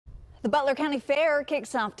The Butler County Fair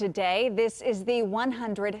kicks off today. This is the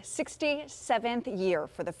 167th year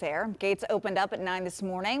for the fair. Gates opened up at 9 this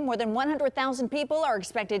morning. More than 100,000 people are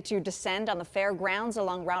expected to descend on the fairgrounds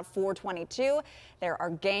along Route 422. There are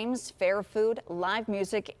games, fair food, live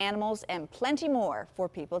music, animals, and plenty more for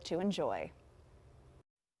people to enjoy.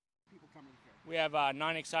 We have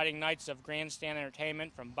 9 exciting nights of grandstand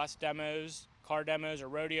entertainment, from bus demos, car demos, or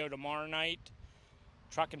rodeo tomorrow night,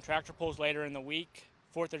 truck and tractor pulls later in the week.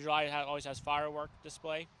 4th of July always has firework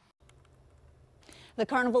display. The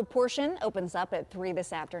carnival portion opens up at 3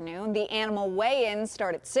 this afternoon. The animal weigh-ins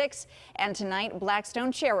start at 6, and tonight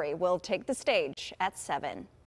Blackstone Cherry will take the stage at 7.